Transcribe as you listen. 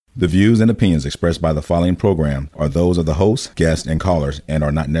The views and opinions expressed by the following program are those of the host, guests, and callers and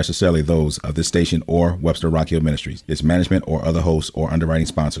are not necessarily those of this station or Webster Rock Hill Ministries, its management, or other hosts or underwriting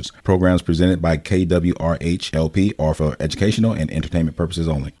sponsors. Programs presented by KWRH-LP are for educational and entertainment purposes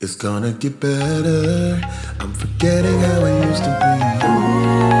only. It's gonna get better. I'm forgetting how it used to be.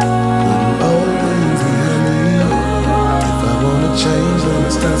 Putting old things behind me. If I wanna change, then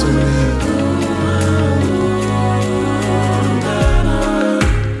it starts with me.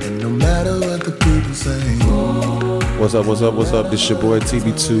 What's up? This your boy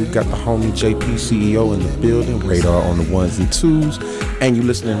TB2. Got the homie JP CEO in the building. Radar on the ones and twos. And you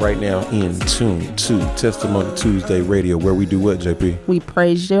listening right now in tune to Testimony Tuesday Radio, where we do what, JP? We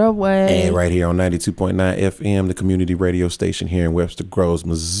praise your way. And right here on 92.9 FM, the community radio station here in Webster Groves,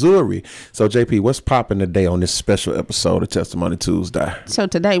 Missouri. So JP, what's popping today on this special episode of Testimony Tuesday? So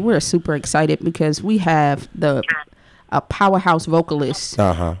today we're super excited because we have a powerhouse vocalist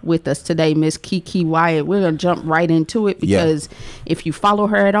with us today, Miss Kiki Wyatt. We're going to jump right into it because if you follow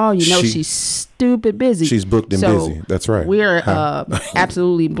her at all, you know she's stupid busy. She's booked and busy. That's right. We're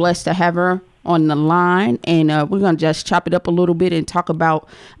absolutely blessed to have her on the line, and we're going to just chop it up a little bit and talk about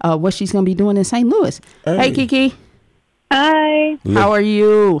what she's going to be doing in St. Louis. Hey, Kiki. Hi. How are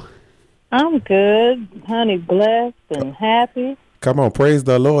you? I'm good, honey, blessed and happy. Come on, praise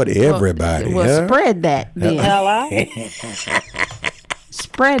the Lord, everybody. Well, spread that then. Hello?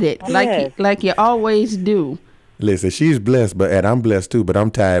 Spread it like you always do. Listen, she's blessed, and I'm blessed too, but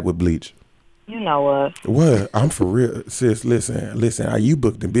I'm tired with bleach. You know what? What? I'm for real. Sis, listen. Are you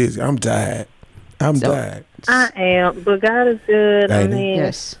booked and busy? I'm tired. I'm tired. I am, but God is good. I mean,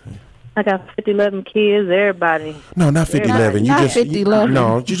 yes. I got 50-11 kids, everybody. No, not 50-11. Not 50-11.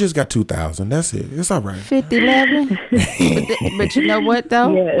 No, you just got 2,000. That's it. It's all right. 50-11. but you know what,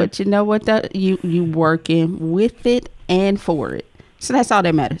 though? Yes. But you know what, though? You working with it and for it. So that's all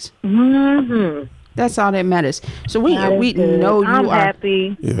that matters. Mm-hmm. That's all that matters. So we good. know I'm you are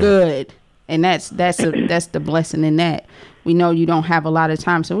happy. good. And that's the blessing in that. We know you don't have a lot of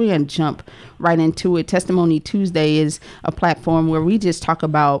time, so we're going to jump right into it. Testimony Tuesday is a platform where we just talk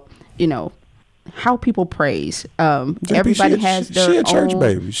about, how people praise. Everybody has their own. She a church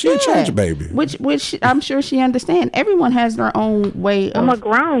baby. She a church baby. Which I'm sure she understands. Everyone has their own way. I'm a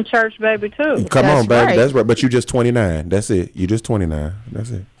grown church baby too. Come on, baby. Right. That's right. But you just 29. That's it. You just 29.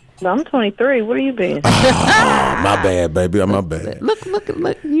 That's it. No, I'm 23. Where you been? My bad, baby. My bad. Look.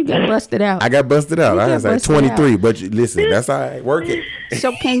 You got busted out. I got busted out. I was like busted 23, but listen, that's all right. Work it.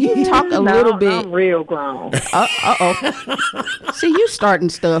 So can you talk a little bit? I'm real grown. Uh-oh. See, you starting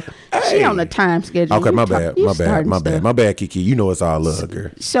stuff. She Hey. on the time schedule. Okay, my bad, Kiki. You know it's all love,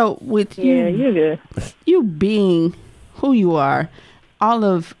 girl. So with Yeah, you good. you being who you are, all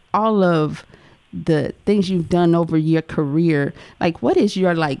of the things you've done over your career, like what is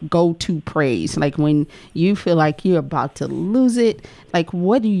your go-to praise? Like when you feel like you're about to lose it, like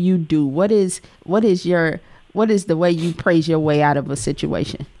what do you do? What is the way you praise your way out of a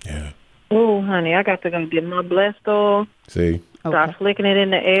situation? Yeah. Oh, honey, I got to go get my blessed oil, See? start flicking it in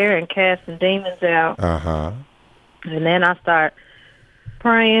the air and casting demons out. And then I start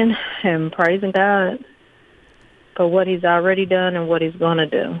praying and praising God for what he's already done and what he's going to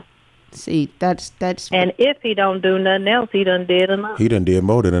do. See, that's And if he don't do nothing else, he done did enough. He done did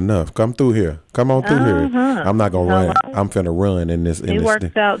more than enough. Come through here. Come on through here. I'm not going to run. I'm finna run in this. It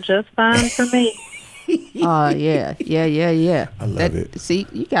works out just fine for me. yeah. I love it. See,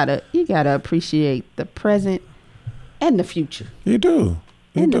 you gotta appreciate the present and the future. You do.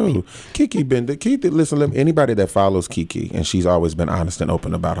 Kiki listen, anybody that follows Kiki, and she's always been honest and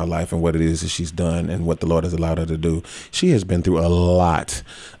open about her life and what it is that she's done and what the Lord has allowed her to do. She has been through a lot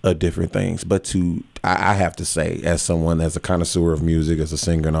of different things, but I have to say, as someone, as a connoisseur of music, as a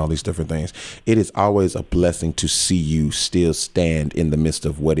singer and all these different things, it is always a blessing to see you still stand in the midst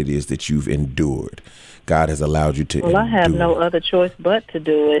of what it is that you've endured. God has allowed you to endure. I have no other choice but to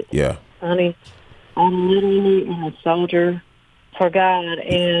do it. Yeah. Honey, I'm literally a soldier for God,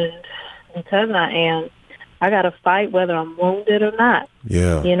 and because I got to fight whether I'm wounded or not.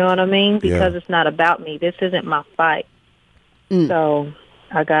 Yeah. You know what I mean? Because it's not about me. This isn't my fight. So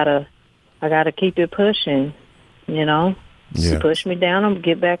I gotta keep it pushing, Yeah. You push me down, I'm going to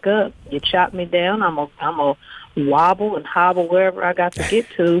get back up. You chop me down, I'm gonna wobble and hobble wherever I got to get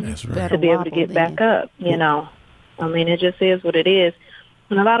to to be able to get back up, I mean, it just is what it is.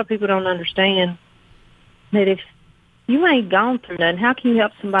 And a lot of people don't understand that if you ain't gone through nothing, how can you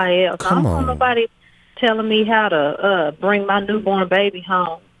help somebody else? I don't want nobody telling me how to bring my newborn baby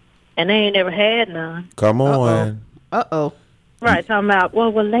home, and they ain't never had none. Come on. Uh-oh. Right, talking about,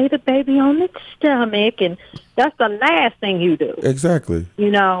 well, we'll lay the baby on its stomach, and that's the last thing you do. Exactly.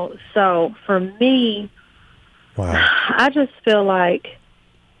 You know, so for me, wow. I just feel like,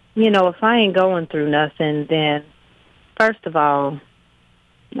 you know, if I ain't going through nothing, then first of all,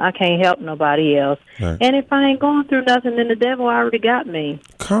 I can't help nobody else. Right. And if I ain't going through nothing, then the devil already got me.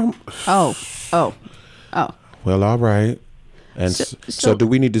 Oh. Well, all right. And so do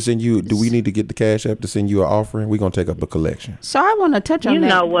we need to send you? Do we need to get the Cash App to send you an offering? We're gonna take up a collection. So I want to touch on that. You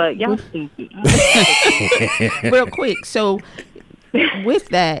know what? Y'all stupid. Real quick. So with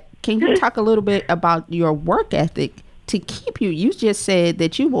that, can you talk a little bit about your work ethic to keep you? You just said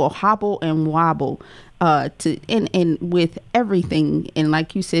that you will hobble and wobble and with everything, and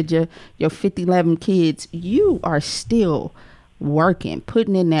like you said, your 11 kids, you are still working,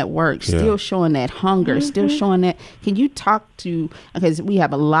 putting in that work, still showing that hunger, still showing that. Can you talk to, because we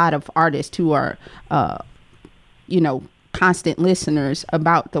have a lot of artists who are constant listeners,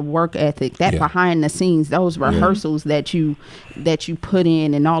 about the work ethic, that behind the scenes, those rehearsals that you put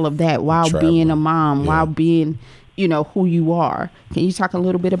in, and all of that while being a mom, while being who you are. Can you talk a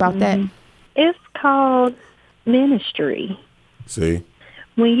little bit about that? It's called ministry. See,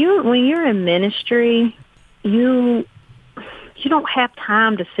 when you're in ministry, you don't have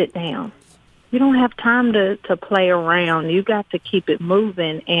time to sit down. You don't have time to play around. You got to keep it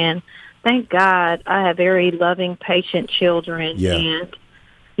moving. And thank God I have very loving, patient children. Yeah. And,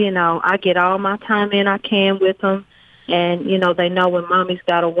 I get all my time in I can with them. And, they know when mommy's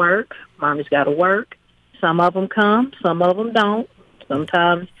got to work, mommy's got to work. Some of them come, some of them don't.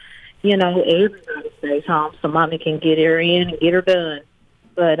 Sometimes, everybody stays home so mommy can get her in and get her done.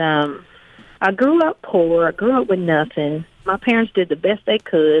 But I grew up poor. I grew up with nothing. My parents did the best they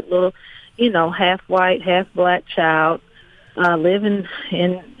could. Little, half white, half black child, living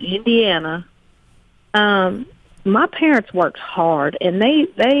in Indiana. My parents worked hard, and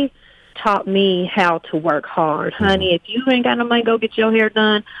they taught me how to work hard. Honey, if you ain't got no money to go get your hair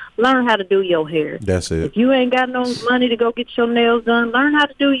done, learn how to do your hair. That's it. If you ain't got no money to go get your nails done, learn how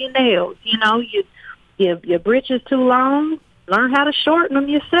to do your nails. Your britches too long, learn how to shorten them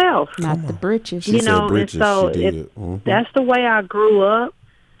yourself. Not the britches. She said britches, and so that's the way I grew up.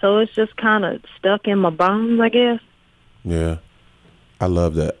 So it's just kind of stuck in my bones, I guess. Yeah. I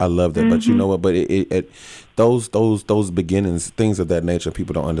love that. But you know what? But those beginnings, things of that nature,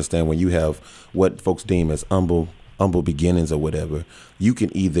 people don't understand. When you have what folks deem as humble beginnings or whatever, you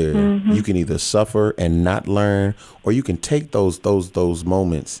can either suffer and not learn, or you can take those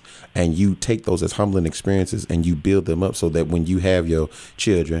moments and you take those as humbling experiences and you build them up so that when you have your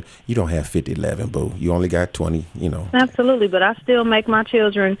children, you don't have 50-11, boo. You only got 20. Absolutely, but I still make my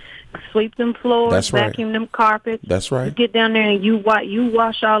children sweep them floors, That's right. vacuum them carpets. That's right. You get down there and you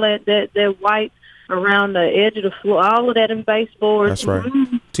wash all that white around the edge of the floor, all of that in baseboards. That's right.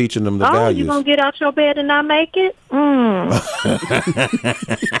 Mm-hmm. Teaching them the values. You gonna get out your bed and not make it?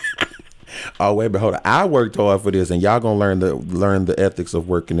 Oh wait, but hold on. I worked hard for this, and y'all gonna learn the ethics of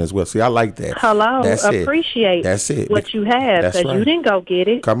working as well. See, I like that. Hello, That's appreciate That's it. What you have, because you didn't go get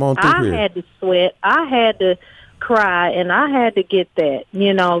it. Come on through here. I had to sweat. I had to cry, and I had to get that.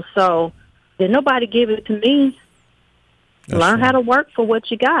 So did nobody give it to me? Learn how to work for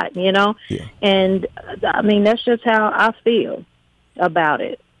what you got, Yeah. And I mean, that's just how I feel about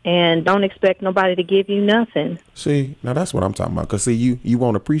it. And don't expect nobody to give you nothing. See, now that's what I'm talking about. Because see, you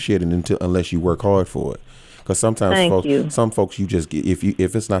won't appreciate it unless you work hard for it. Because sometimes some folks you just get,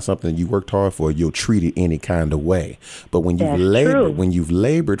 if it's not something you worked hard for, you'll treat it any kind of way. But when you've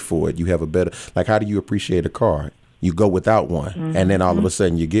labored for it, you have a better. Like, how do you appreciate a car? You go without one, and then all of a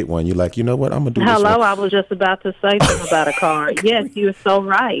sudden you get one. You're like, you know what? I'm gonna do this. Hello, I was just about to say something about a car. Yes, you're so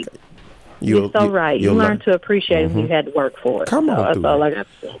right. You're so right. You learn to appreciate it when you had to work for it. Come on, that's all I got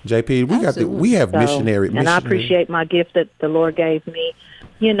to say. JP, we have missionary, and I appreciate my gift that the Lord gave me.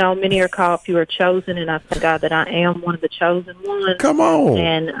 Many are called, few are chosen, and I thank God that I am one of the chosen ones. Come on.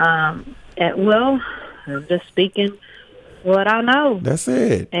 And I'm just speaking what I know. That's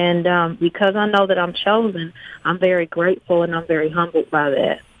it. And because I know that I'm chosen, I'm very grateful and I'm very humbled by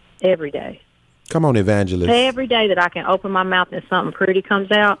that every day. Come on, evangelist. Every day that I can open my mouth and something pretty comes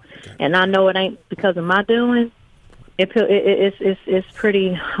out, and I know it ain't because of my doing, it's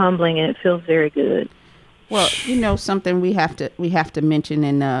pretty humbling and it feels very good. Well, something we have to mention,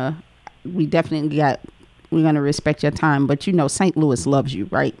 and we definitely we're gonna respect your time, but St. Louis loves you,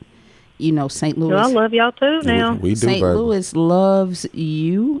 right? St. Louis. Well, I love y'all too now. We do. St. Louis loves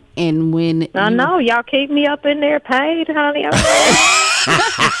you, and when I know y'all keep me up in there paid, honey.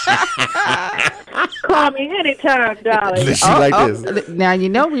 Call call me anytime, darling. She like this. Now you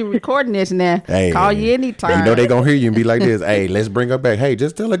know we recording this now. Hey, call you anytime. You know they gonna hear you and be like this. Hey, let's bring her back. Hey,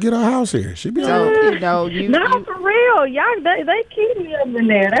 just tell her get her house here. She be so, like, you know, no, for real. Y'all, they keep me up in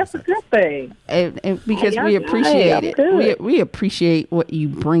there. That's a good thing. And because Y'all we good. appreciate I'm it. good. We appreciate what you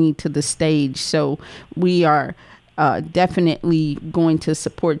bring to the stage. So we are definitely going to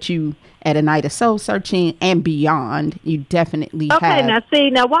support you at a night of soul searching and beyond. You definitely have. Okay,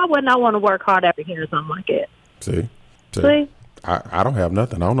 now why wouldn't I want to work hard after hearing something like that? See? I don't have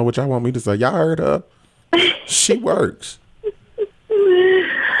nothing. I don't know what y'all want me to say. Y'all heard her. She works.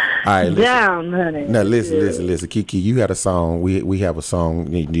 All right, listen. Down, honey. Now listen, Kiki. You had a song. We have a song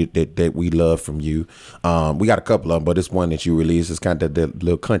that we love from you. We got a couple of them, but it's one that you released. It's kind of that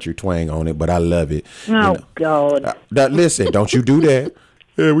little country twang on it, but I love it. Oh, God. Listen, don't you do that.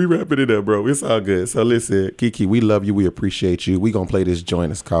 Yeah, we wrapping it up, bro. It's all good. So listen, Kiki, we love you. We appreciate you. We gonna play this joint.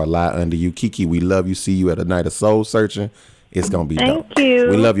 It's called "Lie Under You." Kiki, we love you. See you at a night of soul searching. It's gonna be dope. Thank you.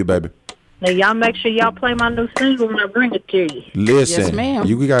 We love you, baby. Now, y'all make sure y'all play my new single when I bring it to you. Listen, Yes, ma'am.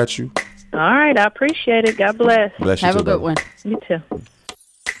 We got you. All right, I appreciate it. God bless. Bless you. Have too, a good baby. one. You too.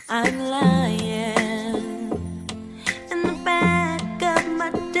 I'm lying in the back of my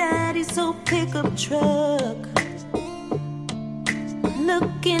daddy's old pickup truck,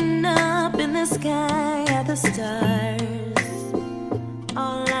 looking up in the sky at the stars.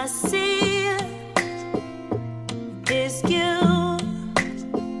 All I see is you.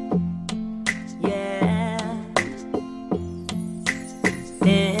 Yeah.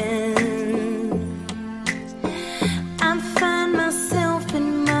 Then I find myself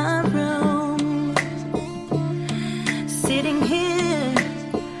in my room, sitting here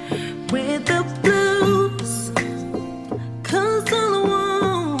with the blues. 'Cause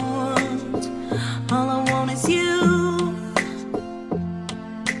all I want is you.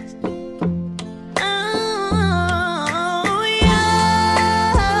 Oh,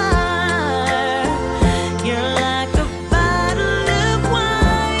 you're like a bottle of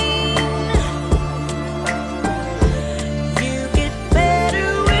wine. You get better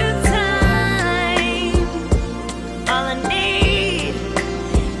with time. All I need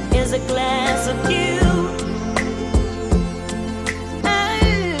is a glass of you.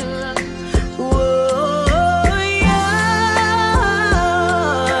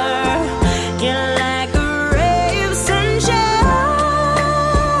 You're like a ray of sunshine,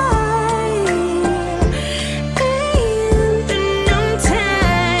 and in no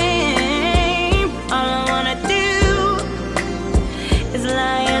time, all I wanna do is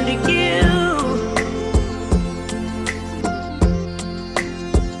lie under you.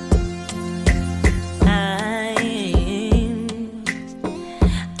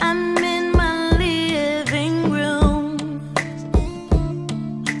 I'm in my living room,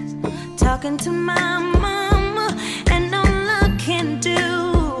 talking to my mama, and all I can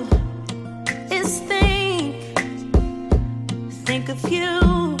do is think of you.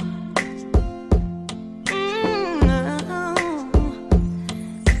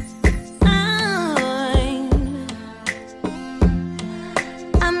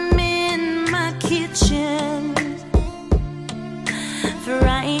 I'm in my kitchen,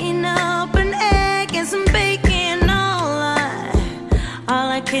 frying up an egg and some bacon. All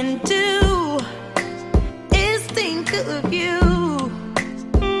I can do is think of you,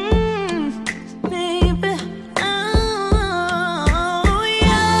 baby. Oh,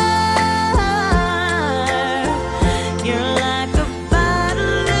 you're like a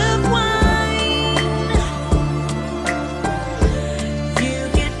bottle of wine. You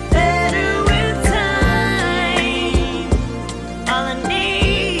get better with time. All I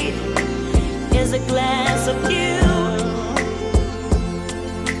need is a glass of you.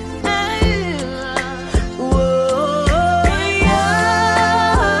 Whoa,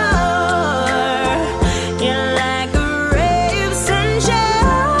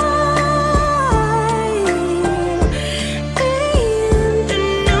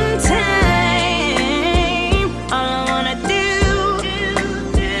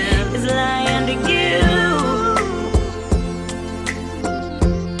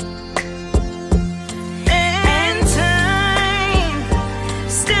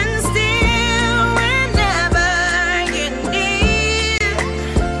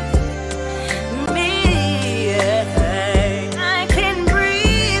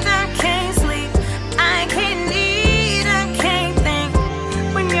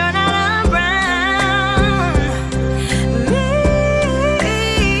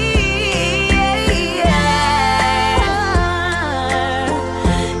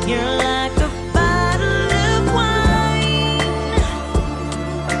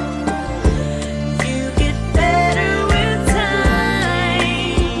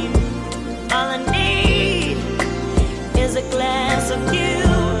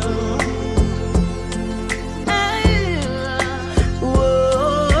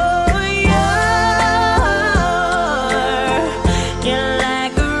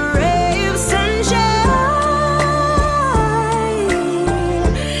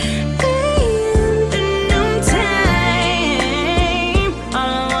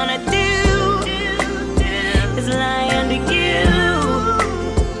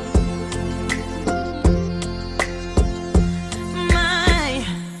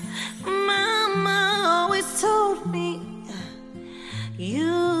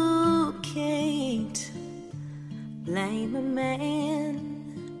 You can't blame a man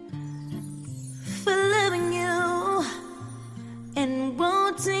for loving you and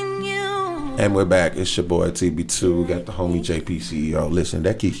wanting you. And we're back. It's your boy TB2. Got the homie JP CEO. Listen,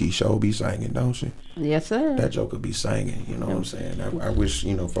 that Kiki show be singing, don't she? Yes, sir. That joker be singing. You know what I'm saying? I wish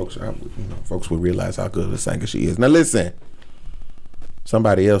folks would realize how good of a singer she is. Now listen,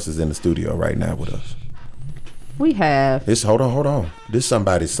 somebody else is in the studio right now with us. We have. It's hold on. This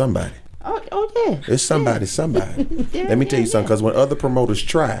somebody. Oh yeah. It's somebody. Yeah, Let me tell you something. Because when other promoters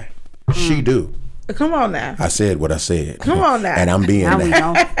try, she do. Come on now. I said what I said. Come on now. And I'm being Now we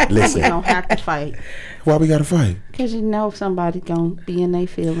that. don't. Listen. We don't have to fight Why we gotta fight? because you know somebody gonna be in their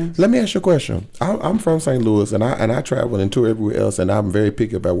feelings. Let me ask you a question. I'm from St. Louis, and I travel and tour everywhere else, and I'm very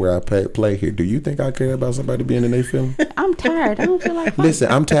picky about where I play here. Do you think I care about somebody being in their feelings? I'm tired. I don't feel like fighting.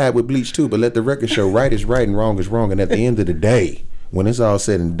 Listen, I'm tired with Bleach too, but let the record show right is right and wrong is wrong. And at the end of the day, when it's all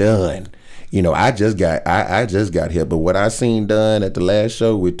said and done, you know, I just got here. But what I seen done at the last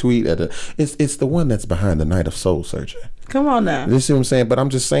show with Tweet it's the one that's behind the Night of Soul Searching. Come on now. You see what I'm saying? But I'm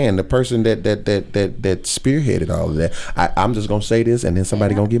just saying the person that spearheaded all of that. I'm just gonna say this, and then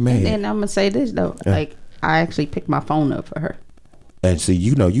somebody gonna get mad. And I'm gonna say this though, like I actually picked my phone up for her. And see,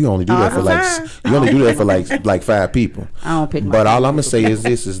 you only do that for like 5 people. I don't pick my But phone all up. I'm gonna say is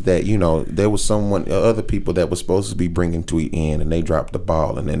this: is that there was other people that was supposed to be bringing Tweet in, and they dropped the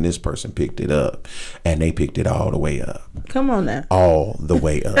ball, and then this person picked it up, and they picked it all the way up, Come on now. all the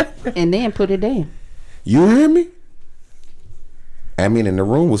way up. And then put it down. You hear me? I mean, and the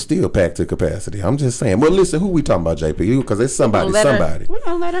room was still packed to capacity. I'm just saying. Well, listen, who we talking about, JP? Because it's somebody. We're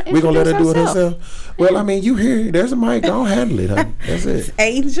gonna let her. We're gonna let her do it herself. herself. Well, I mean, you hear, there's a mic. Don't handle it, honey. That's it.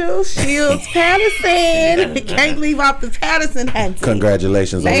 Angel Shields Patterson. Can't leave off the Patterson hat.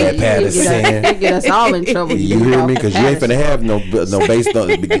 Congratulations on that, Thank you. Patterson. You get us all in trouble. You hear me? Because you ain't finna have no bass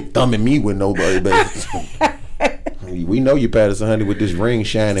thumbing me with nobody. But we know you, Patterson, honey, with this ring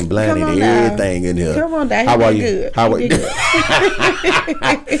shining, blinding Come on now. everything in here. Come on, Dad. How are you? Good. How are you?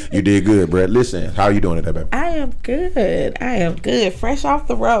 You did good, Brett. Listen, how are you doing today, baby? I am good. Fresh off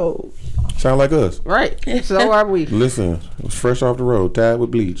the road. Sound like us. Right. So are we. Listen, it was fresh off the road, tied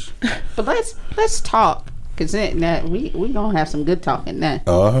with bleach. But let's talk. Cause then we gonna have some good talking now.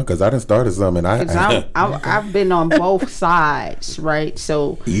 Because I done started something. Cause I've been on both sides, right?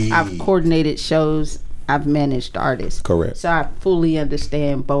 So I've coordinated shows. I've managed artists. Correct. So I fully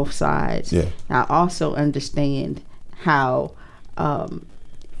understand both sides. Yeah. I also understand how how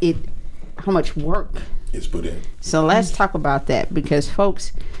much work it's put in. So let's talk about that, because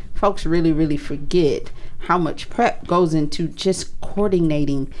folks really, really forget how much prep goes into just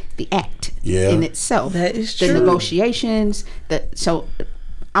coordinating the act in itself. That is the true. Negotiations. So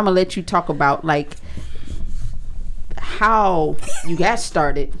I'm gonna let you talk about like how you got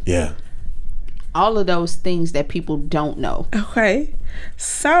started. Yeah. All of those things that people don't know. Okay.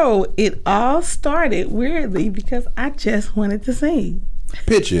 So it all started weirdly because I just wanted to sing.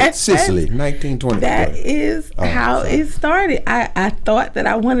 Picture Sicily, 1920. That is how it started. I thought that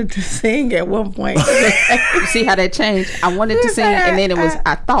I wanted to sing at one point. You see how that changed? I wanted to sing, and then it was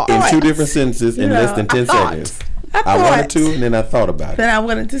I thought. In 2 different sentences in less than 10 seconds. I wanted to, and then I thought about it. Then I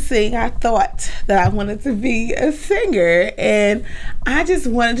wanted to sing. I thought that I wanted to be a singer, and I just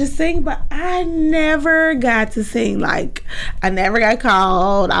wanted to sing, but I never got to sing. Like, I never got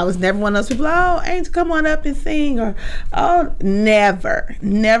called. I was never one of those people, oh, Angel, come on up and sing, or, oh, never.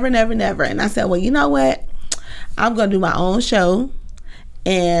 And I said, well, you know what? I'm going to do my own show,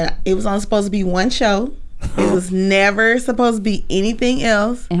 and it was only supposed to be one show. It was never supposed to be anything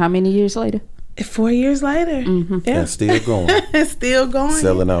else. And how many years later? 4 years later. Mm-hmm. Yeah. And still going. Still going.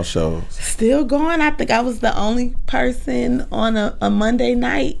 Selling out shows. Still going. I think I was the only person on a Monday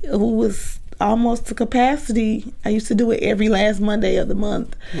night who was almost to capacity. I used to do it every last Monday of the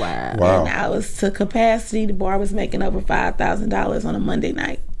month. Wow. And I was to capacity. The bar was making over $5,000 on a Monday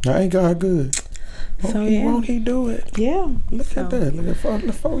night. I ain't got good. So yeah. Won't he do it? Yeah. Look at that. Look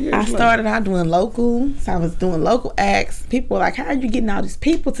at 4 years I later. started out doing local. So I was doing local acts. People were like, how are you getting all these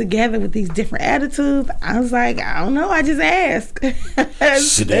people together with these different attitudes? I was like, I don't know. I just asked.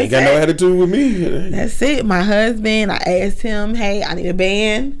 Shit, they ain't got no attitude with me. That's it. My husband, I asked him, hey, I need a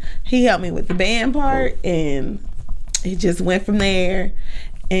band. He helped me with the band part, and it just went from there.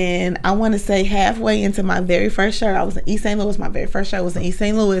 And I want to say halfway into my very first show, I was in East St. Louis. My very first show was in East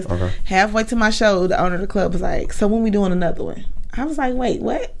St. Louis. Okay. Halfway to my show, the owner of the club was like, so when we doing another one? I was like, wait,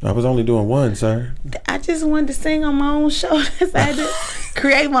 what? I was only doing one, sir. I just wanted to sing on my own show. So I had to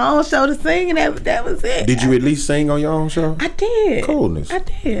create my own show to sing, and that was it. Did you at least sing on your own show? I did. Coolness. I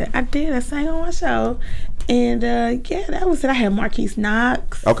did. I sang on my show. And yeah, that was it. I had Marquise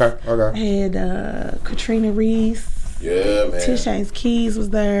Knox. Okay. I had Katrina Reese. Yeah, man. Tishane's Keys was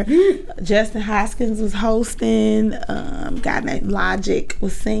there. Justin Hoskins was hosting. Guy named Logic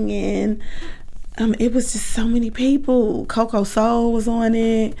was singing. It was just so many people. Coco Soul was on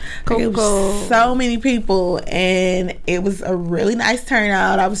it. It was so many people, and it was a really nice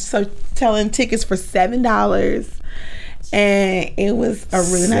turnout. I was selling tickets for $7, and it was a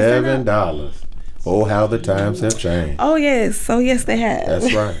really nice turnout. $7. Oh, how the times have changed. Oh yes, they have.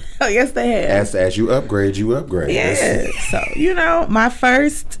 That's right. Oh yes, they have. As you upgrade, you upgrade. Yeah. So my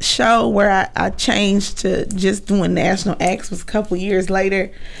first show where I changed to just doing national acts was a couple years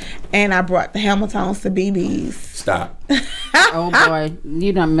later, and I brought the Hamiltons to BB's. Stop. Oh boy,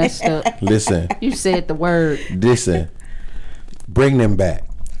 you done messed up. Listen. You said the word. Listen. Bring them back.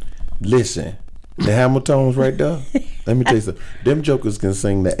 Listen. The Hamiltons right there. Let me tell you something. Them jokers can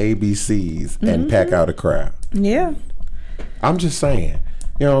sing the ABCs and pack out a crowd. Yeah. I'm just saying.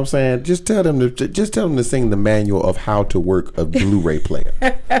 You know what I'm saying? Just tell them to sing the manual of how to work a Blu-ray player.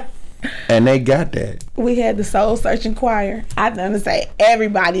 And they got that. We had the Soul Searching Choir. I done to say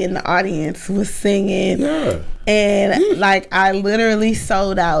everybody in the audience was singing. Yeah. And like I literally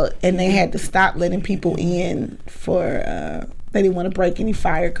sold out, and they had to stop letting people in for they didn't want to break any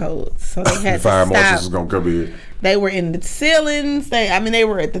fire codes, so they had The fire to marshals stop. is gonna come in. They were in the ceilings. They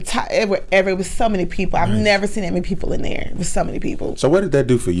were at the top. It was so many people. I've never seen that many people in there. It was so many people. So what did that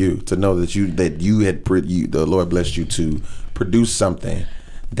do for you to know that the Lord blessed you to produce something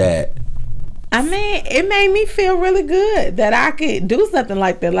that? I mean, it made me feel really good that I could do something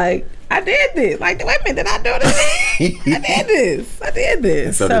like that. Like, I did this. Like, wait a minute, did I do this? I did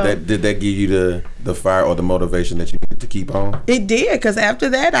this. So did that give you the fire or the motivation that you need to keep on? It did, because after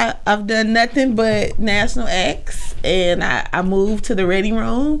that, I've done nothing but national acts, and I moved to the Ready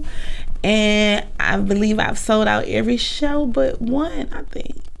Room, and I believe I've sold out every show but one, I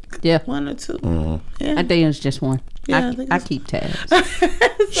think. Yeah. One or two. Mm-hmm. Yeah. I think it's just one. Yeah, I keep tabs.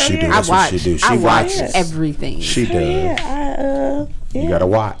 She do. I That's what she do. She I watch watches. everything. She does. Yeah, You gotta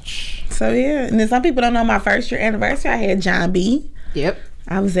watch. So yeah, and then some people don't know my first year anniversary. I had John B. Yep.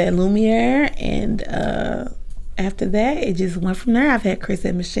 I was at Lumiere, and after that, it just went from there. I've had Chris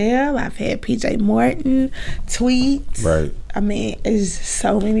and Michelle. I've had PJ Morton, Tweet. Right. I mean, it's just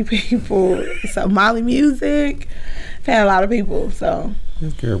so many people. So Molly Music. I've had a lot of people. So.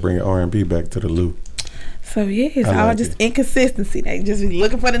 This girl bringing R&B back to the loop. So yeah, it's I all like just it. inconsistency. They just be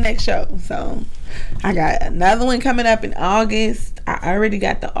looking for the next show. So I got another one coming up in August. I already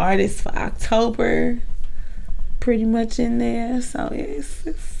got the artist for October pretty much in there. So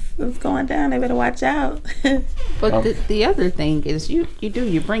it's going down. They better watch out. But the other thing is you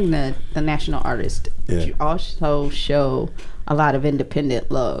bring the national artist, Yeah. but you also show a lot of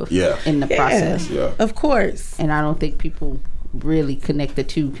independent love in the process. Yeah. Of course. And I don't think people really connect the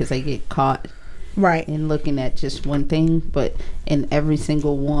two because they get caught Right. in looking at just one thing. But in every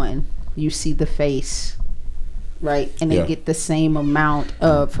single one, you see the face, right? And they Yeah. get the same amount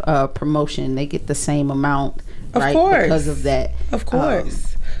of promotion. They get the same amount, Of right? course. Because of that. Of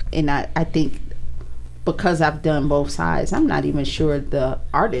course. And I think because I've done both sides, I'm not even sure the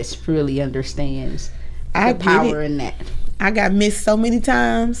artist really understands I the get power it. in that. I got missed so many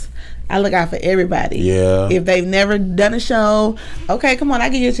times. I look out for everybody. Yeah. If they've never done a show, okay, come on, I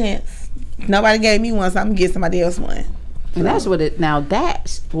give you a chance. If nobody gave me one, so I'm gonna get somebody else one. And that's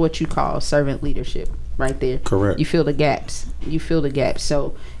what you call servant leadership right there. Correct. You fill the gaps.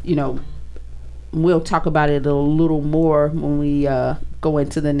 So, we'll talk about it a little more when we go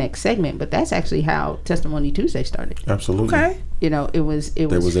into the next segment, but that's actually how Testimony Tuesday started. Absolutely. Okay. It was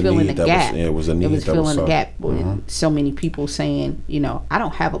was a filling need a that gap. was- yeah, it was a need that filling was a sought. gap with so many people saying, I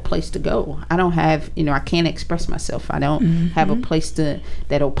don't have a place to go. I don't have, I can't express myself. I don't have a place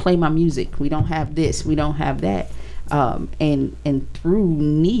that'll play my music. We don't have this. We don't have that. And through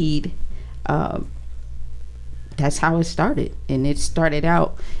need, that's how it started. And it started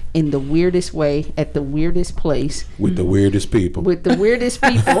out in the weirdest way, at the weirdest place, With the weirdest people. with the weirdest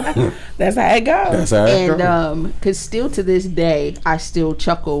people. That's how it goes. That's how it goes. And because still to this day, I still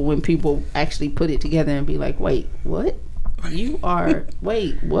chuckle when people actually put it together and be like, wait, what?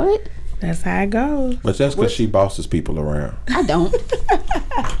 Wait, what? That's how it goes. But that's because she bosses people around. I don't.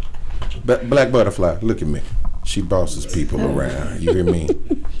 Black Butterfly, look at me. She bosses people around. You hear me?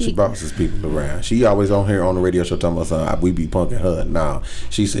 She bosses people around. She always on here on the radio show talking about something. We be punking her. Now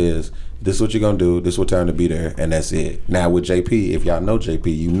she says, this is what you're going to do. This is what time to be there. And that's it. Now with JP, if y'all know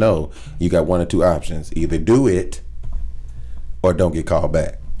JP, you got one or two options. Either do it or don't get called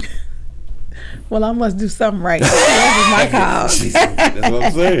back. Well, I must do something right. This is my call. That's what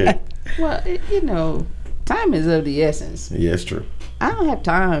I'm saying. Well, Time is of the essence. Yeah, it's true. I don't have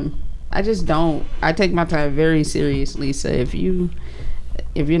time. I just don't. I take my time very seriously. So if you're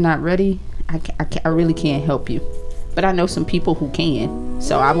not ready, I really can't help you. But I know some people who can.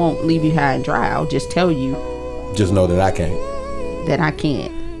 So I won't leave you high and dry. I'll just tell you. Just know that I can't. That I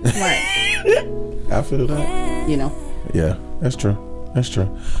can't. Right. I feel that. You know. Yeah, that's true. That's true.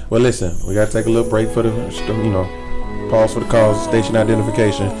 Well, listen, we got to take a little break for the, pause for the cause, station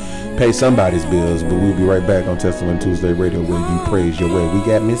identification, pay somebody's bills, but we'll be right back on Testimony Tuesday Radio where you praise your way. We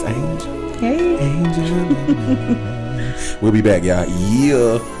got Miss Angel. Hey. Angel. We'll be back, y'all.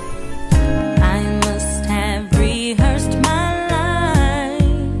 Yeah. I must have rehearsed my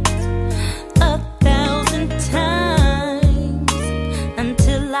lines 1,000 times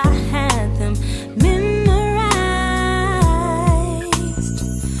until I had them memorized.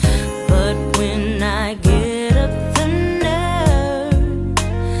 But when I get up the nerve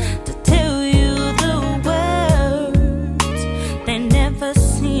to tell you the words, they never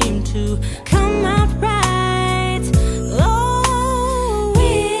seem to come out right. Oh,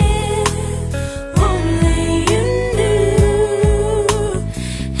 if only you knew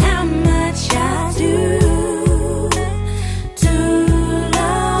how much I do to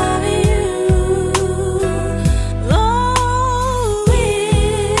love you. Oh,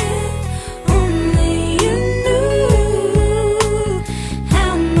 if only you knew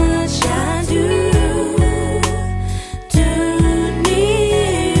how much I do to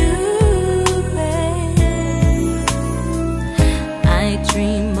need you, babe. I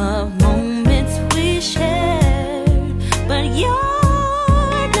dream of moments we shared, but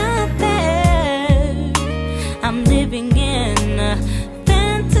you're not there. I'm living in a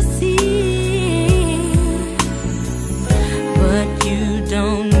fantasy, but you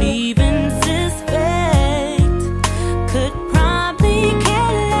don't even suspect. Could probably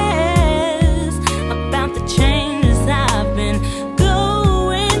care less about the changes I've been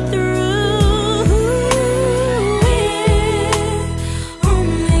going through. If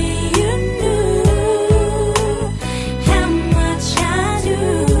only you knew how much I do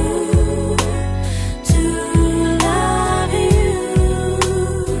to love you.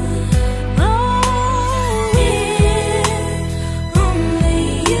 Oh, if only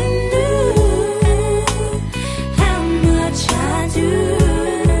you knew how much I do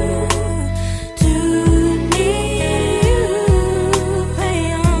to need you,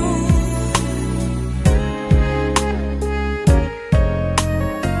 babe.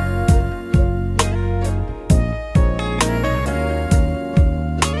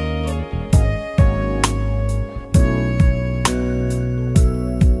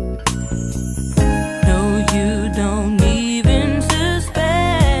 No, you don't even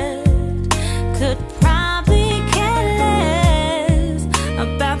suspect. Could probably care less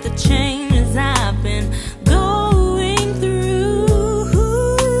about the changes I've been going through.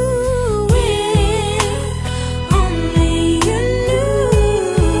 If only you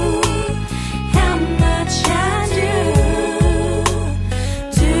knew how much I do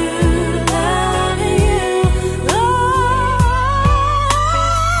to love you. Oh,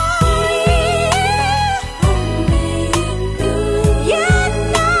 only you knew. You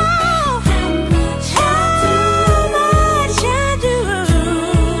know how much I do.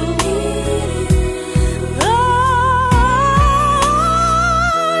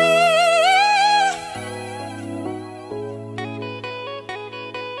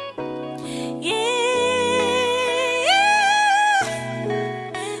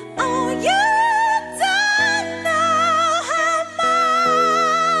 Oh, you don't know how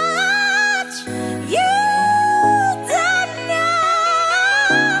much. You don't know.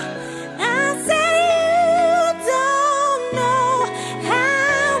 I said you don't know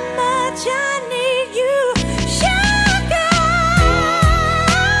how much I need you, sugar.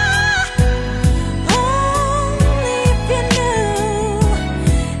 Only if you knew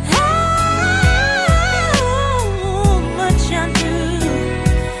how much I do.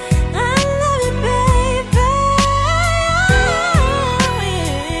 I love you, baby.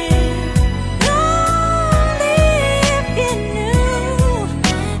 Only if you knew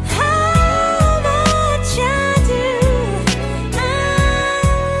how much I do. I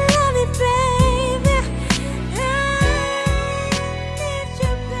love you, baby. I need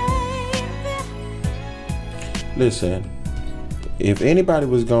you, baby. Listen, if anybody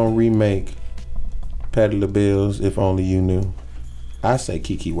was gonna remake Patti LaBelle's "If Only You Knew," I say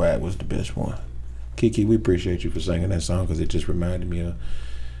Kiki White was the best one. Kiki, we appreciate you for singing that song because it just reminded me of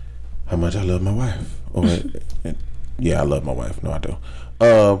how much I love my wife. Or Yeah, I love my wife. No, I do.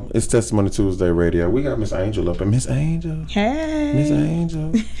 It's Testimony Tuesday Radio. We got Miss Angel up, and Miss Angel. Hey. Miss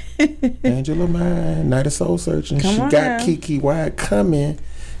Angel. Angel of mine. Night of Soul Searching. Come She on got now. Kiki White coming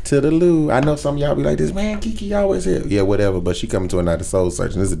to the Lou. I know some of y'all be like this, man, Kiki always here. Yeah, whatever, but she coming to a Night of Soul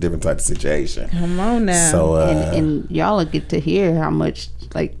Searching. This is a different type of situation. Come on now. So, and y'all will get to hear how much,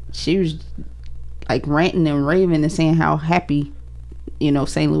 like, she was like ranting and raving and saying how happy, you know,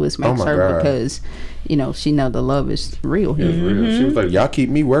 St. Louis makes my her God. because, you know, she know the love is real here. It's real. She was like, y'all keep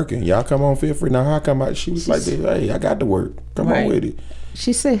me working. Y'all come on, feel free. Now I come out. She was like, hey, I got to work. Come on Right. with it.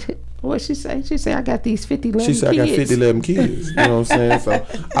 She said, what she say? She said, I got these 50, 11 She said, kids. I got 50, 11 kids. You know what I'm saying? So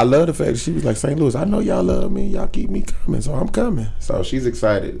I love the fact that she was like, St. Louis, I know y'all love me. Y'all keep me coming. So I'm coming. So she's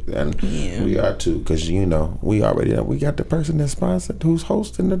excited. And we are too. Because, you know, we already know. We got the person that's sponsored who's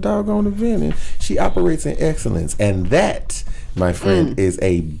hosting the doggone event. And she operates in excellence. And that, my friend, is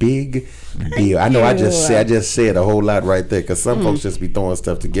a big deal. I know I just said a whole lot right there. Because some folks just be throwing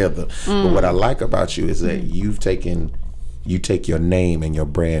stuff together. But what I like about you is that you take your name and your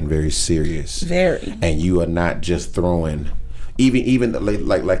brand very serious. Very. And you are not just throwing, even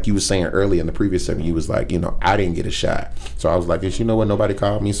like you were saying earlier in the previous segment, you was like, you know, I didn't get a shot. So I was like, you know what, nobody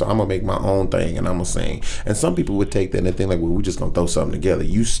called me, so I'm gonna make my own thing and I'm gonna sing. And some people would take that and they think like, well, we're just gonna throw something together.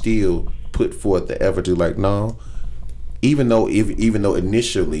 You still put forth the effort to like, no. Even though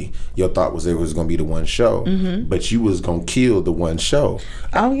initially your thought was it was gonna be the one show, but you was gonna kill the one show.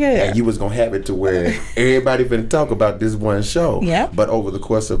 Oh yeah. And you was gonna have it to where everybody finna talk about this one show. Yep. But over the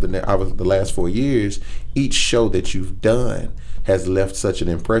course of the last 4 years, each show that you've done has left such an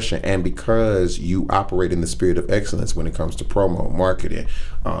impression. And because you operate in the spirit of excellence when it comes to promo, marketing,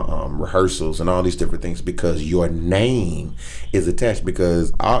 rehearsals, and all these different things, because your name is attached.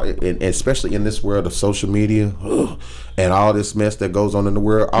 Because and especially in this world of social media and all this mess that goes on in the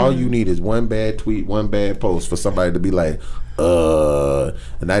world, all you need is one bad tweet, one bad post for somebody to be like, the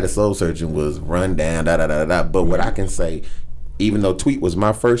Night of Soul Searching was run down, da da da da. But what I can say, even though tweet was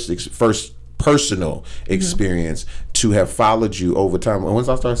my first personal experience, to have followed you over time. And once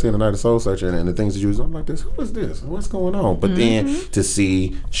I started seeing the Night of Soul Searching and the things that you was, I'm like, who is this? What's going on? But then to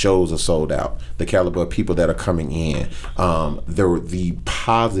see shows are sold out, the caliber of people that are coming in, the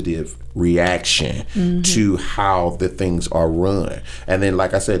positive reaction to how the things are run. And then,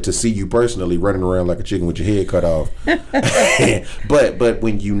 like I said, to see you personally running around like a chicken with your head cut off. but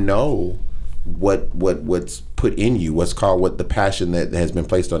when you know what's put in you, what's called what the passion that has been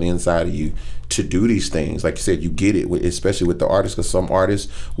placed on the inside of you to do these things, like you said, you get it, especially with the artists. Because some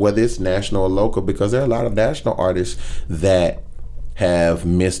artists, whether it's national or local, because there are a lot of national artists that have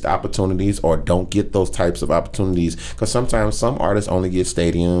missed opportunities or don't get those types of opportunities, because sometimes some artists only get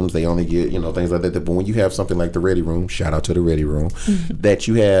stadiums, they only get, you know, things like that. But when you have something like the Ready Room, shout out to the Ready Room, that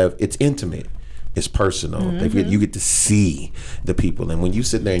you have, it's intimate, it's personal. You get to see the people, and when you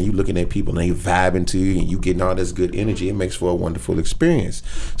sit there and you looking at people and they vibing to you and you getting all this good energy, it makes for a wonderful experience.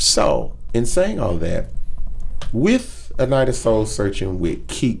 So in saying all that, with A Night of Soul Searching with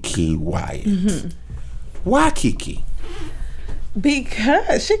Kiki Wyatt, why Kiki?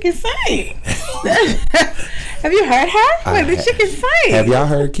 Because she can sing. Have you heard her? She can sing. Have y'all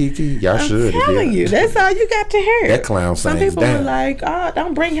heard Kiki? Y'all should. I'm telling you, that's all you got to hear. That clown Some sings people down. were like, "Oh,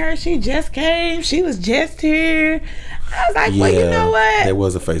 don't bring her. She just came. She was just here." I was like, "Well, you know what? There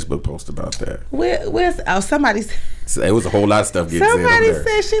was a Facebook post about that. Somebody So it was a whole lot of stuff getting said on Somebody there.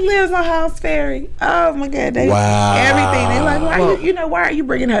 said she lives on Halls Ferry. Oh my God! Wow. Everything. They like, why are you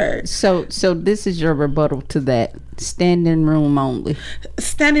bringing her? So this is your rebuttal to that. Standing room only.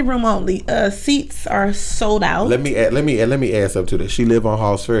 Standing room only. Seats are sold out. Let me add something to that. She live on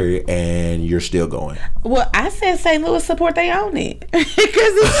Halls Ferry, and you're still going Well, I said St. Louis support. They own it because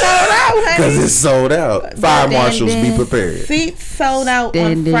it's sold out, honey. because it's sold out. Fire marshals, be prepared. Seats sold out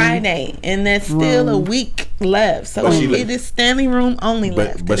on Friday, and there's still a week left. So it is standing room only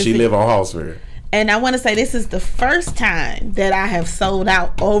left. But she live on Halls Ferry. And I want to say this is the first time that I have sold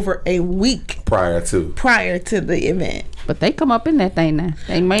out over a week prior to the event. But they come up in that thing now.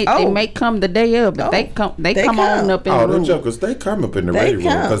 They may come the day of, but they come on up in the room. Oh, the jokers, they come up in the ready room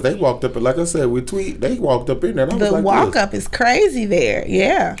because they walked up. Like I said, we tweet. They walked up in there. And I was the like, walk up is crazy there.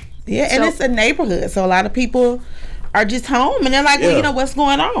 Yeah, and it's a neighborhood, so a lot of people are just home and they're like, well, you know what's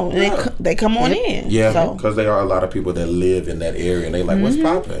going on, and they come on in. Yeah, because there are a lot of people that live in that area, and they like, what's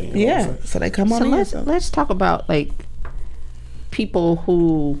popping? You know so they come on in. Let's talk about like people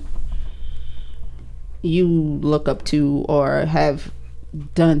who you look up to or have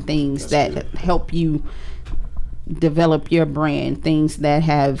done things that help you develop your brand, things that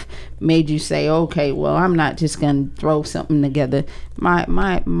have made you say, okay, well, I'm not just gonna throw something together.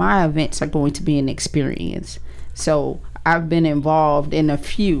 My events are going to be an experience. So I've been involved in a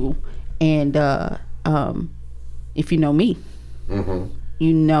few, and if you know me,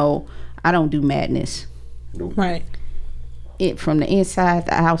 you know I don't do madness. Right. It from the inside,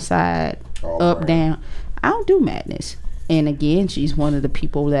 the outside, up, down. I don't do madness. And again, she's one of the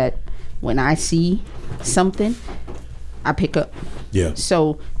people that when I see something, I pick up. Yeah.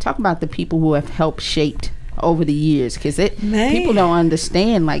 So talk about the people who have helped shaped over the years, because people don't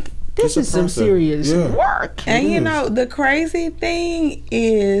understand, like, this is some serious work. And you know, the crazy thing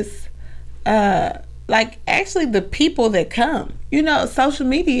is, like, actually the people that come, you know, social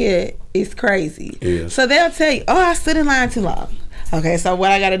media is crazy. Yes. So they'll tell you, oh, I stood in line too long. Okay, so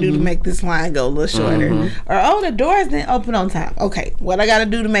what I got to do to make this line go a little shorter? Or, oh, the doors didn't open on time. Okay, what I got to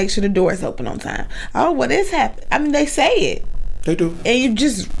do to make sure the doors open on time? Oh, well, this happened. I mean, they say it. They do. And you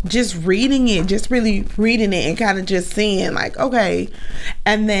just reading it, just really reading it and kind of just seeing, like, okay.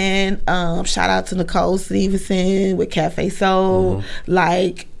 And then shout out to Nicole Stevenson with Cafe Soul.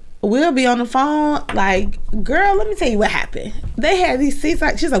 Like, we'll be on the phone, like, girl, let me tell you what happened. They had these seats,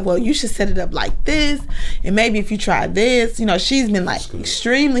 like, she's like, well, you should set it up like this, and maybe if you try this, you know, she's been like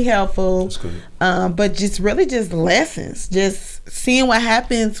extremely helpful. But just really just lessons, just seeing what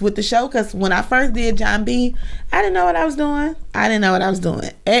happens with the show. Because when I first did John B, I didn't know what I was doing. I didn't know what I was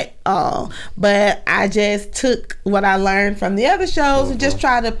doing at all. But I just took what I learned from the other shows and just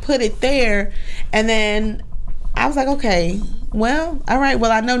tried to put it there. And then I was like, okay, well, all right,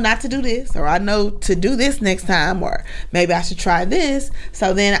 well, I know not to do this, or I know to do this next time, or maybe I should try this.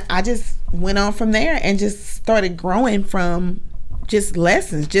 So then I just went on from there and just started growing from just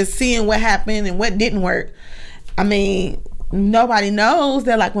lessons, just seeing what happened and what didn't work. I mean, nobody knows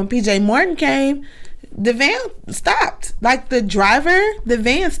that, like, when PJ Morton came, the van stopped. Like, the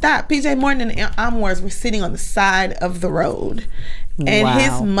van stopped. PJ Morton and Amores were sitting on the side of the road. And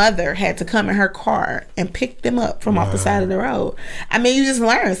his mother had to come in her car and pick them up from off the side of the road. I mean, you just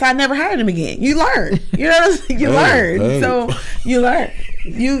learn. So I never heard him again. You learn. You know what I'm saying? You learn. So you learn.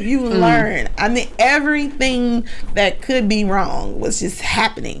 You learn. I mean, everything that could be wrong was just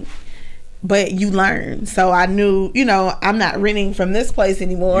happening. But you learn. So I knew, you know, I'm not renting from this place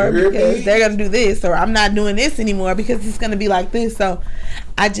anymore because they're going to do this, or I'm not doing this anymore because it's going to be like this. So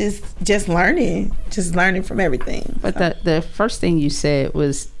I just learning from everything. But the first thing you said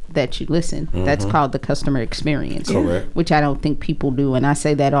was that you listen. That's called the customer experience. Correct. Which I don't think people do. And I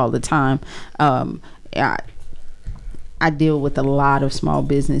say that all the time. I deal with a lot of small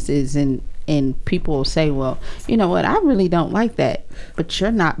businesses, and people will say, well, you know what, I really don't like that. But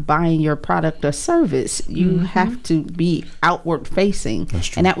you're not buying your product or service. You have to be outward facing. That's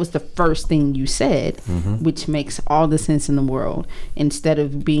true. And that was the first thing you said, which makes all the sense in the world. Instead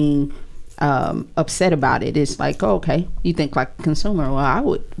of being upset about it, it's like, oh, okay, you think like a consumer, well, I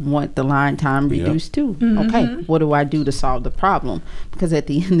would want the line time reduced too. Okay, what do I do to solve the problem? Because at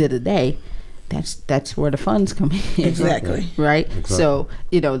the end of the day, that's where the funds come in. Exactly. Right. Exactly. So,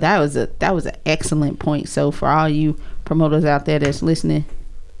 you know, that was an excellent point. So for all you promoters out there that's listening,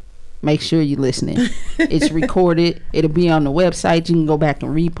 make sure you're listening. It's recorded. It'll be on the website. You can go back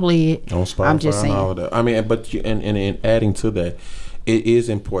and replay it. On Spotify. I'm just saying. All that. I mean, but and adding to that, it is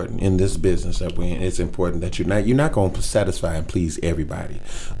important in this business that we're in. It's important that you're not going to satisfy and please everybody.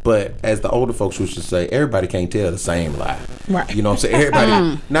 But as the older folks used to say, everybody can't tell the same lie. Right. You know what I'm saying?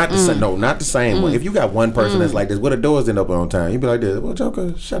 Everybody, not the same one. If you got one person that's like this, well, the doors didn't open on time, you'd be like this. Well,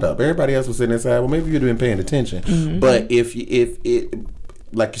 Joker, shut up. Everybody else was sitting inside. Well, maybe you'd have been paying attention. But if it,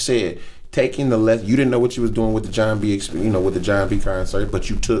 like you said, taking the lesson, you didn't know what you was doing with the John B, with the John B concert, but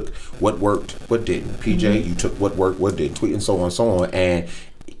you took what worked, what didn't. PJ, you took what worked, what didn't. Tweet, and so on. And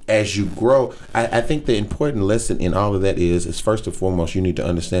as you grow, I think the important lesson in all of that is first and foremost, you need to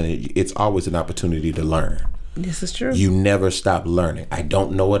understand that it's always an opportunity to learn. This is true. You never stop learning. I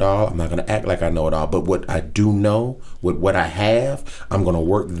don't know it all. I'm not going to act like I know it all. But what I do know, with what I have, I'm going to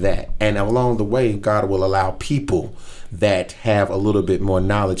work that. And along the way, God will allow people that have a little bit more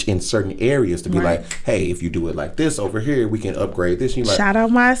knowledge in certain areas to be like, hey, if you do it like this over here, we can upgrade this. You like, shout out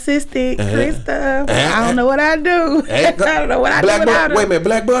my assistant, Krista. I don't know what I do. I don't know what I do without her. Wait a minute,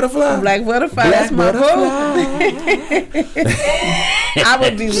 Black Butterfly? Black Butterfly, that's my boo. I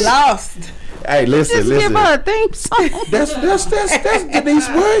would be lost. Hey, listen. Give her a theme song. That's Denise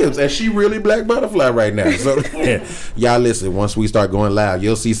Williams, and she really Black Butterfly right now. So y'all listen. Once we start going live,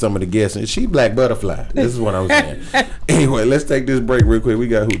 you'll see some of the guests, and she Black Butterfly. This is what I was saying. Anyway, let's take this break real quick. We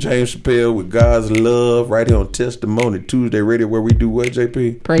got James Chappelle with God's Love right here on Testimony Tuesday Radio, where we do what,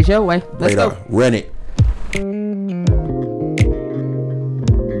 JP? Praise your way. Let's go. Run it.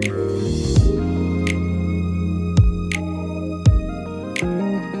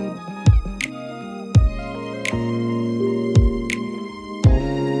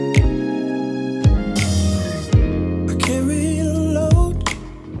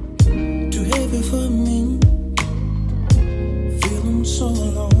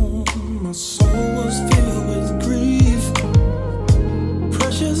 My soul was filled with grief,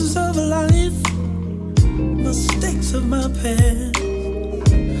 pressures of life, mistakes of my past,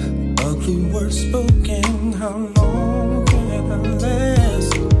 ugly words spoken. How long can I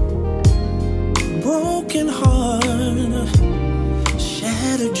last? Broken heart,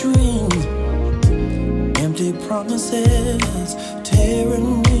 shattered dreams, empty promises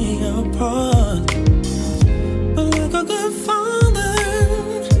tearing me apart. But like a good father,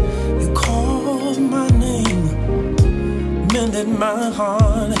 you called my name, mended my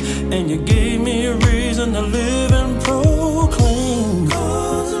heart, and you gave me a reason to live and proclaim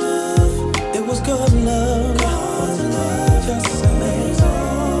God's love. It was God's love. God's love just makes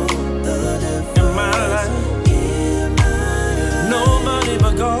all the difference in my life. Nobody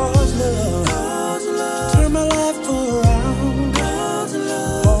but God's love. God's love. Turn my life around. God's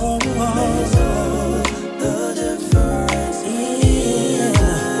love makes all the difference in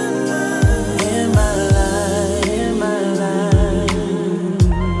my life. In my life.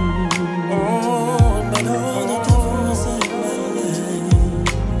 Oh, it made all the difference in my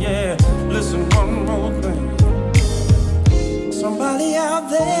life. Yeah, listen, one more thing. Somebody out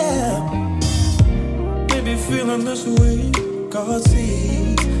there may be feeling this way. God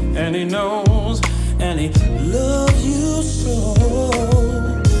sees and He knows and He loves you so.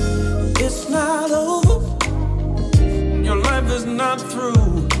 It's not over. Your life is not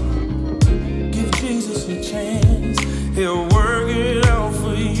through. Give Jesus a chance. He'll work it out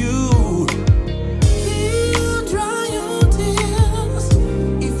for you. He'll dry your tears,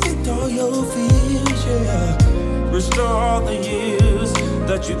 evict all your fears, yeah. Restore all the years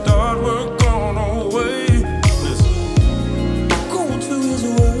that you thought were gone away.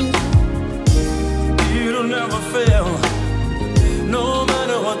 Never fail. No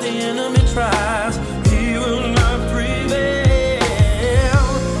matter what the enemy tries, he will not prevail.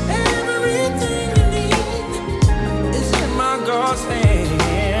 Everything you need is in my God's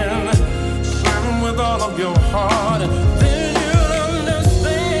hand. Serve Him with all of your heart, and then you'll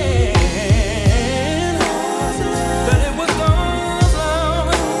understand that it was God's love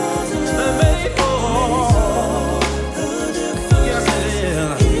that made all the difference. Yes, it is.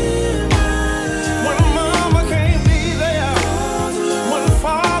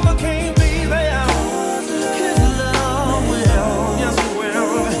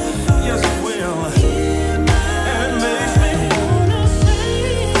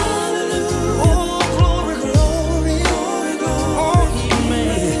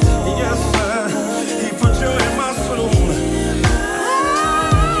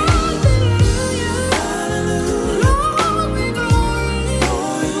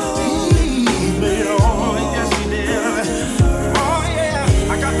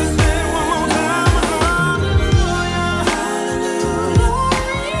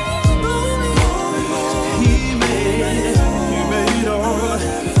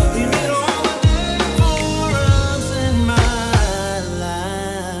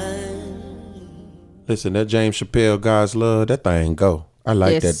 Listen, that James Chappelle, God's love, that thing go. I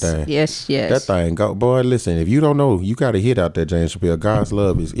like that thing. Yes. That thing go. Boy, listen, if you don't know, you got to hit out that James Chappelle. God's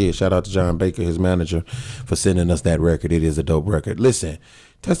love is it. Shout out to John Baker, his manager, for sending us that record. It is a dope record. Listen,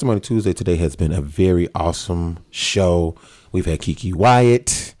 Testimony Tuesday today has been a very awesome show. We've had Kiki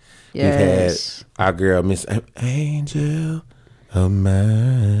Wyatt. Yes. We've had our girl, Miss Angel of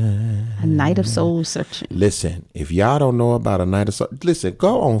Mine. A Night of Soul Searching. Listen, if y'all don't know about A Night of Soul, listen,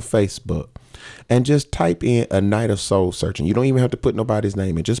 go on Facebook and just type in A Night of Soul Searching. You don't even have to put nobody's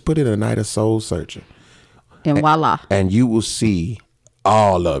name in. Just put in A Night of Soul Searching. And voila. And you will see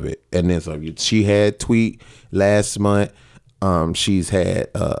all of it. And then some. She had Tweet last month. She's had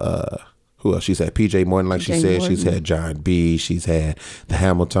who else? She's had PJ Morton, like she said. She's had John B. She's had the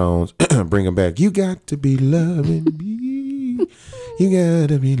Hamiltons. Bring them back. You got to be loving me. You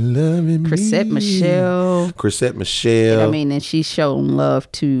gotta be loving me. Chrisette Michelle. I mean, and she's shown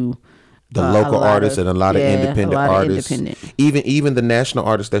love to the local artists and a lot of independent artists. Even the national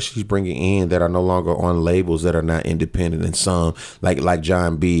artists that she's bringing in that are no longer on labels, that are not independent, and some like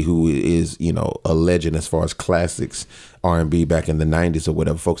John B, who is, you know, a legend as far as classics R&B back in the 90s or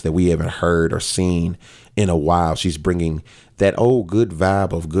whatever, folks that we haven't heard or seen in a while. She's bringing that old good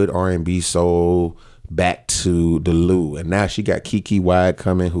vibe of good R&B soul back to the Lou. And now she got Kiki Wyatt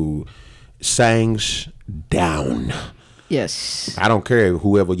coming, who sings down. Yes. I don't care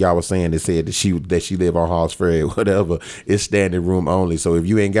whoever y'all was saying that said that she live on Halls Ferry, whatever. It's standing room only. So if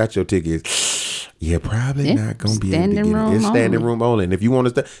you ain't got your tickets, Yeah, probably Yeah, not gonna be able to standing get it. room It's standing only. room only. And if you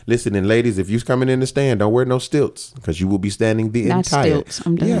want to listen, and ladies, if you're coming in the stand, don't wear no stilts because you will be standing the Not entire. stilts,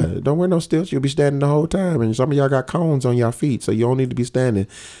 I'm done. Yeah, don't wear no stilts. You'll be standing the whole time, and some of y'all got cones on your feet, so you don't need to be standing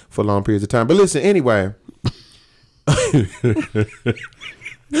for long periods of time. But listen, anyway.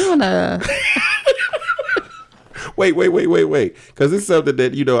 You wanna? Wait, because it's something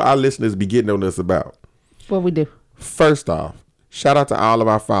that our listeners be getting on us about. What we do? First off, shout out to all of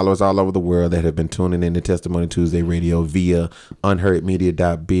our followers all over the world that have been tuning in to Testimony Tuesday Radio via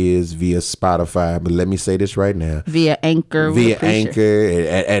unheardmedia.biz, via Spotify. But let me say this right now. Via Anchor. Via Anchor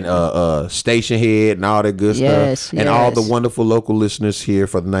and Station Head and all that good stuff. And all the wonderful local listeners here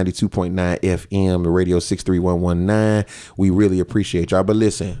for the 92.9 FM, the radio 63119. We really appreciate y'all. But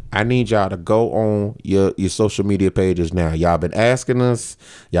listen, I need y'all to go on your social media pages now. Y'all been asking us.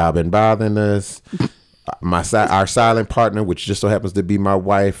 Y'all been bothering us. Our silent partner, which just so happens to be my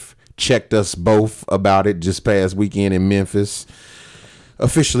wife, checked us both about it just past weekend in Memphis.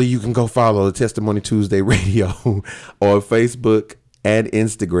 Officially, you can go follow the Testimony Tuesday Radio on Facebook and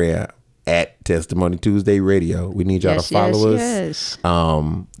Instagram at Testimony Tuesday Radio. We need y'all to follow us. Yes.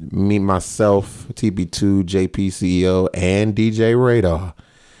 Me, myself, TB2, JP CEO, and DJ Radar.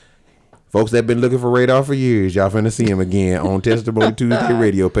 Folks that been looking for Radar for years, y'all finna see him again on Testimony Tuesday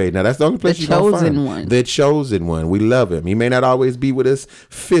Radio page. Now that's the only place you gonna find him. The chosen one. We love him. He may not always be with us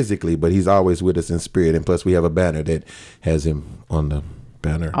physically, but he's always with us in spirit. And plus, we have a banner that has him on the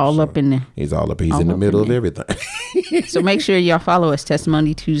banner. All up in there. He's all up. He's in the middle of everything. So make sure y'all follow us,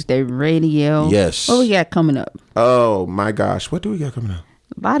 Testimony Tuesday Radio. Yes. What we got coming up? Oh my gosh, what do we got coming up?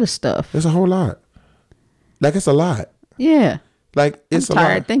 A lot of stuff. There's a whole lot. Like it's a lot. Yeah. Like it's I'm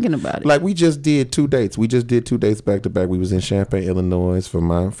tired thinking about it. Like we just did 2 dates. We just did 2 dates back to back. We was in Champaign, Illinois for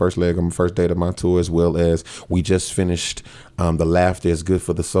my first leg of my first date of my tour, as well as we just finished the Laughter is Good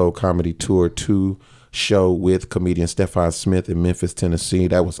for the Soul Comedy Tour 2 show with comedian Stefan Smith in Memphis, Tennessee.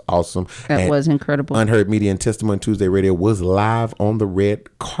 That was awesome. That was incredible. Unheard Media and Testimony Tuesday Radio was live on the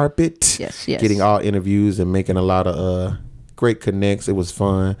red carpet. Yes. Getting all interviews and making a lot of great connects. It was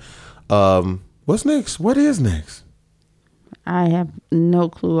fun. What's next? What is next? I have no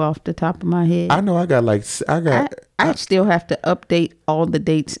clue off the top of my head. I know I still have to update all the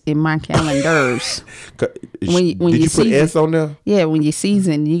dates in my calendars. Did you put S on there? Yeah, when you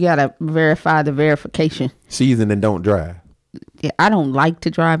season, you gotta verify the verification. Season and don't drive. Yeah, I don't like to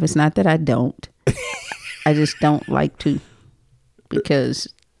drive. It's not that I don't. I just don't like to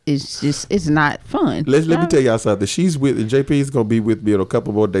because it's not fun. Let me tell y'all something. She's with JP is gonna be with me on a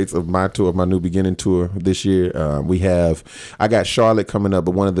couple more dates of my tour, my New Beginning tour this year. I got Charlotte coming up,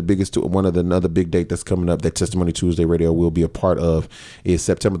 but one of the another big date that's coming up that Testimony Tuesday Radio will be a part of is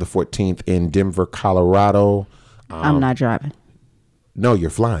September the 14th in Denver, Colorado. I'm not driving. No, you're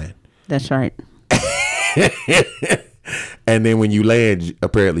flying. That's right. And then when you land,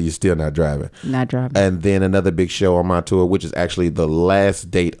 apparently you're still not driving. Not driving. And then another big show on my tour, which is actually the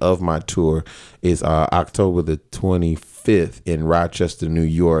last date of my tour, is October the 25th in Rochester, New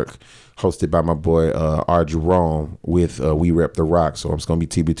York, hosted by my boy R. Jerome with We Rep the Rock. So it's going to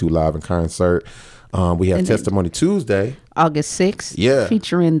be TB2 live in concert. We have Testimony Tuesday. August 6th. Yeah.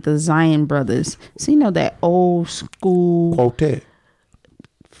 Featuring the Zion Brothers. So you know that old school quartet.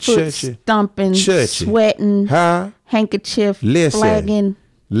 Foot stomping, sweating, handkerchief, flagging.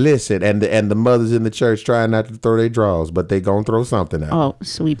 Listen, and the mothers in the church trying not to throw their drawers, but they gonna throw something out. Oh,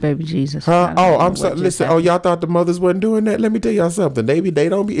 sweet baby Jesus. I'm sorry. Listen, y'all thought the mothers wasn't doing that? Let me tell y'all something. They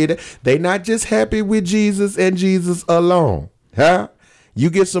don't be. They not just happy with Jesus and Jesus alone, huh? You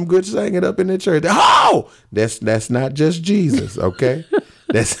get some good singing up in the church. Oh, that's not just Jesus, okay?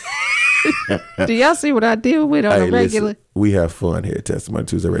 That's. Do y'all see what I deal with on a regular? Listen, we have fun here at Testimony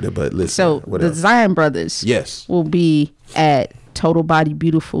Tuesday Radio, but listen. So the Zion Brothers, will be at Total Body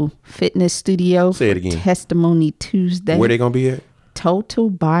Beautiful Fitness Studio. Say it again. Testimony Tuesday. Where they gonna be at? Total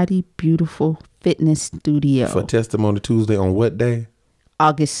Body Beautiful Fitness Studio for Testimony Tuesday on what day?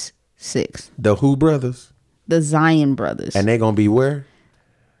 August 6th. The who brothers? The Zion Brothers. And they gonna be where?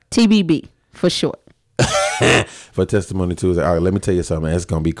 TBB for short. For Testimony Tuesday. All right, let me tell you something. It's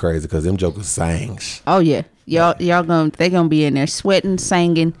gonna be crazy because them jokers sings. Oh yeah, they gonna be in there sweating,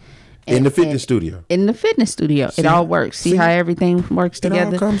 singing. In the fitness studio. In the fitness studio. It all works. See how everything works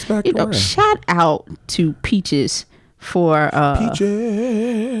together? It all comes back around. Shout out to Peaches for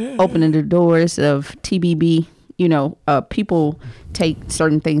opening the doors of TBB. People take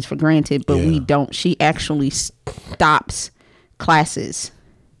certain things for granted, but we don't. She actually stops classes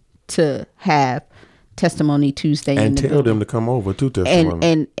to have Testimony Tuesday and tell them to come over to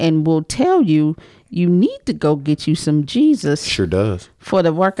Testimony and we'll tell you you need to go get you some Jesus. Sure does. For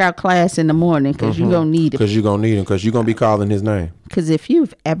the workout class in the morning, because you're going to need it. Because you're going to need him, because you're going to be calling his name. Because if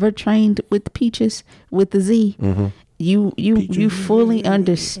you've ever trained with Peaches, with the Z, you fully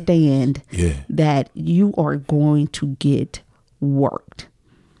understand that you are going to get worked.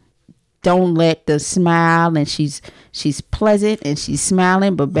 Don't let the smile, and she's pleasant and she's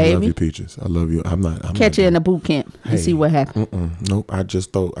smiling, but baby, I love you, Peaches. I love you. I'm catch her in a boot camp and see what happens. Nope. I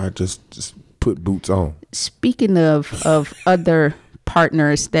just put boots on. Speaking of other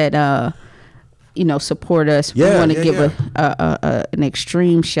partners that support us, we want to give an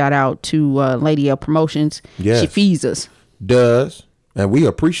extreme shout out to Lady L Promotions. Yes. She feeds us. Does, and we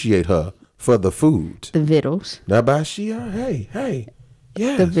appreciate her for the food. The vittles. Hey.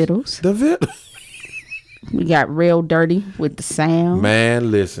 Yes. The vittles. We got Real Dirty with the sound.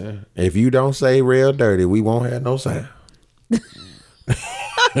 Man, listen. If you don't say Real Dirty, we won't have no sound.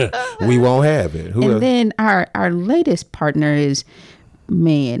 We won't have it. Who else? Then our latest partner is,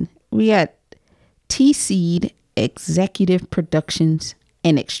 we got T-Seed Executive Productions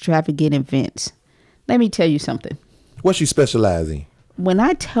and Extravagant Events. Let me tell you something. What she specialize in? When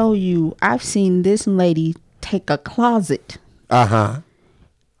I tell you, I've seen this lady take a closet.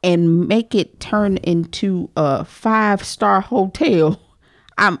 And make it turn into a 5-star hotel.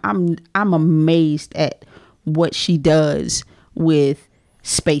 I'm amazed at what she does with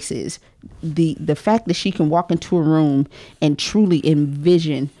spaces. The fact that she can walk into a room and truly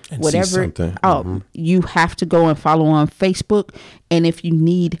envision and whatever. You have to go and follow on Facebook. And if you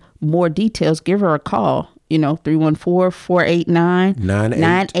need more details, give her a call.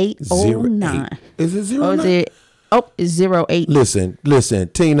 314-489-9809. Is it 09? Or is it? Oh, it's 08. Listen,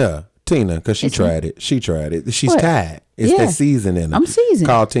 Tina, because she tried it. She's tired. It's that season in her. I'm seasoned.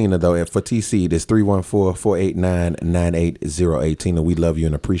 Call Tina, though, for TC. It's 314-489-9808. Tina, we love you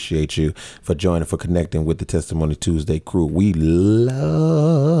and appreciate you for joining, for connecting with the Testimony Tuesday crew. We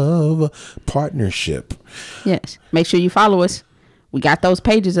love partnership. Yes. Make sure you follow us. We got those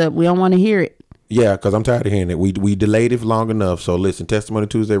pages up. We don't want to hear it. Yeah, because I'm tired of hearing it. We delayed it long enough. So listen, Testimony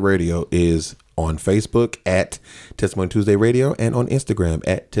Tuesday Radio is on Facebook at Testimony Tuesday Radio and on Instagram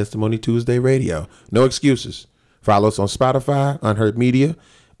at Testimony Tuesday Radio. No excuses. Follow us on Spotify, Unheard Media,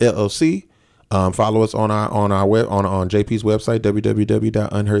 LLC. Follow us on JP's website,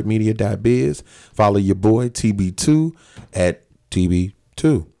 www.unheardmedia.biz. Follow your boy TB2 at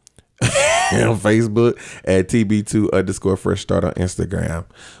TB2. And on Facebook at TB2_Fresh Start on Instagram.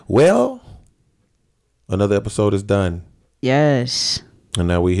 Well, another episode is done. Yes. And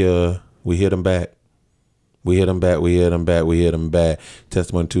now we hit them back. We hit them back.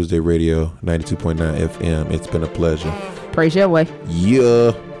 Testimony Tuesday Radio, 92.9 FM. It's been a pleasure. Praise your way.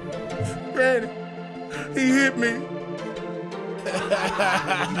 Yeah. Granny, he hit me.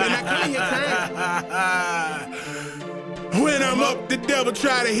 When I'm up, the devil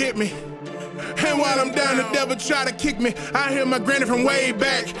try to hit me. And while I'm down, the devil try to kick me. I hear my granny from way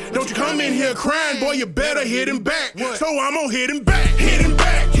back. Don't you come in here crying, boy, you better hit him back. So I'm gonna hit him back. Hit him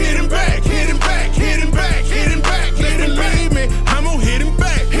back, hit him back, hit him back, hit him back, hit him back, hit him back. Believe me, I'm gonna hit him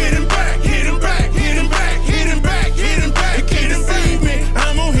back. Hit him back, hit him back, hit him back, hit him back, hit him back. You can't deceive me,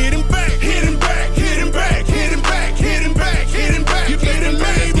 I'm gonna hit him back. Hit him back, hit him back, hit him back, hit him back, hit him back. You can't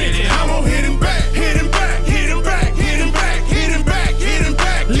believe me, I'm gonna hit him back. Hit him back, hit him back, hit him back, hit him back, hit him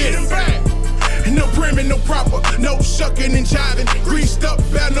back, hit him back. No brimming, no proper, no shucking and jiving. Greased up,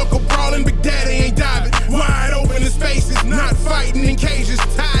 bad knuckle brawling, Big Daddy ain't diving. Wide open in spaces, not fighting in cages.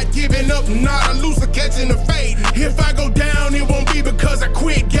 Tired, giving up, not a loser catching a fade. If I go down, it won't be because I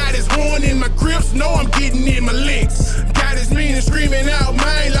quit. Got his horn in my grips, know I'm getting in my licks. Got his meaning screaming out,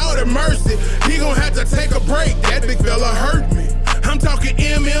 man, Lord have mercy. He gon' have to take a break, that big fella hurt me. I'm talking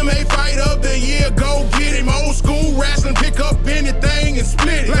MMA fight of the year, go get him. Old school wrestling, pick up anything and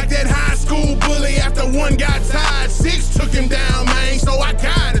split it. Like that high school bully after one got tired. 6 took him down, man, so I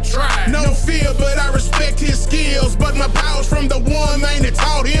gotta try. No fear, but I respect his skills. But my powers from the one, man, that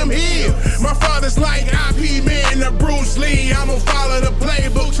taught him heal. My father's like IP man to Bruce Lee. I'ma follow the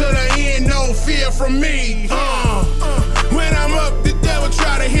playbook to the end, no fear from me. When I'm up, the devil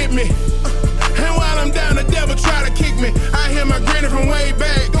try to hit me. And while I'm down, the devil try to kick me. I hear my granny from way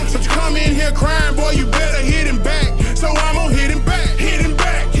back. Don't you come in here crying, boy, you better hit him back. So I'm gonna hit him back. Hit him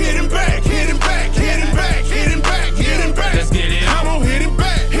back, hit him back, hit him back, hit him back, hit him back, hit him back. Let's get it. I'm gonna hit him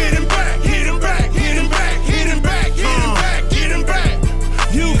back, hit him back, hit him back, hit him back, hit him back, hit him back, get him back.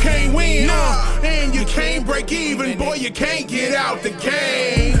 You can't win, and you can't break even, boy, you can't get out the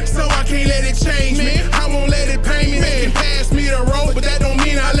game. So I can't let it change me. I won't let it pain me. They can pass me the road, but that don't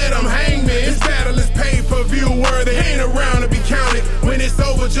mean I let them hang me. This battle is pay-per-view worthy, ain't around to be counted. When it's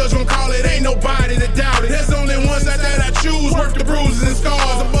over, judge gon' call it, ain't nobody to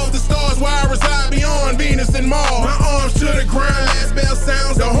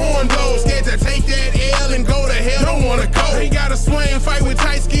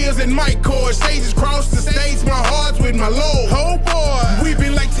Lord. Stages cross the states, my heart's with my Lord. Oh boy,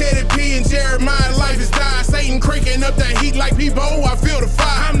 weeping like Teddy P and Jeremiah. Life is dying. Satan cranking up that heat like Peebo. I feel the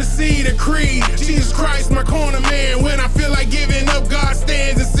fire. I'm the seed of creed. Jesus Christ, my corner man. When I feel like giving up, God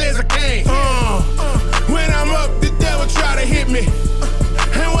stands and says I can't. When I'm up, the devil try to hit me.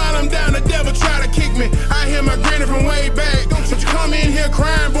 And while I'm down, the devil try to kick me. I hear my granny from way back. Don't you come in here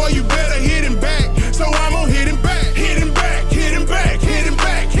crying, boy, you better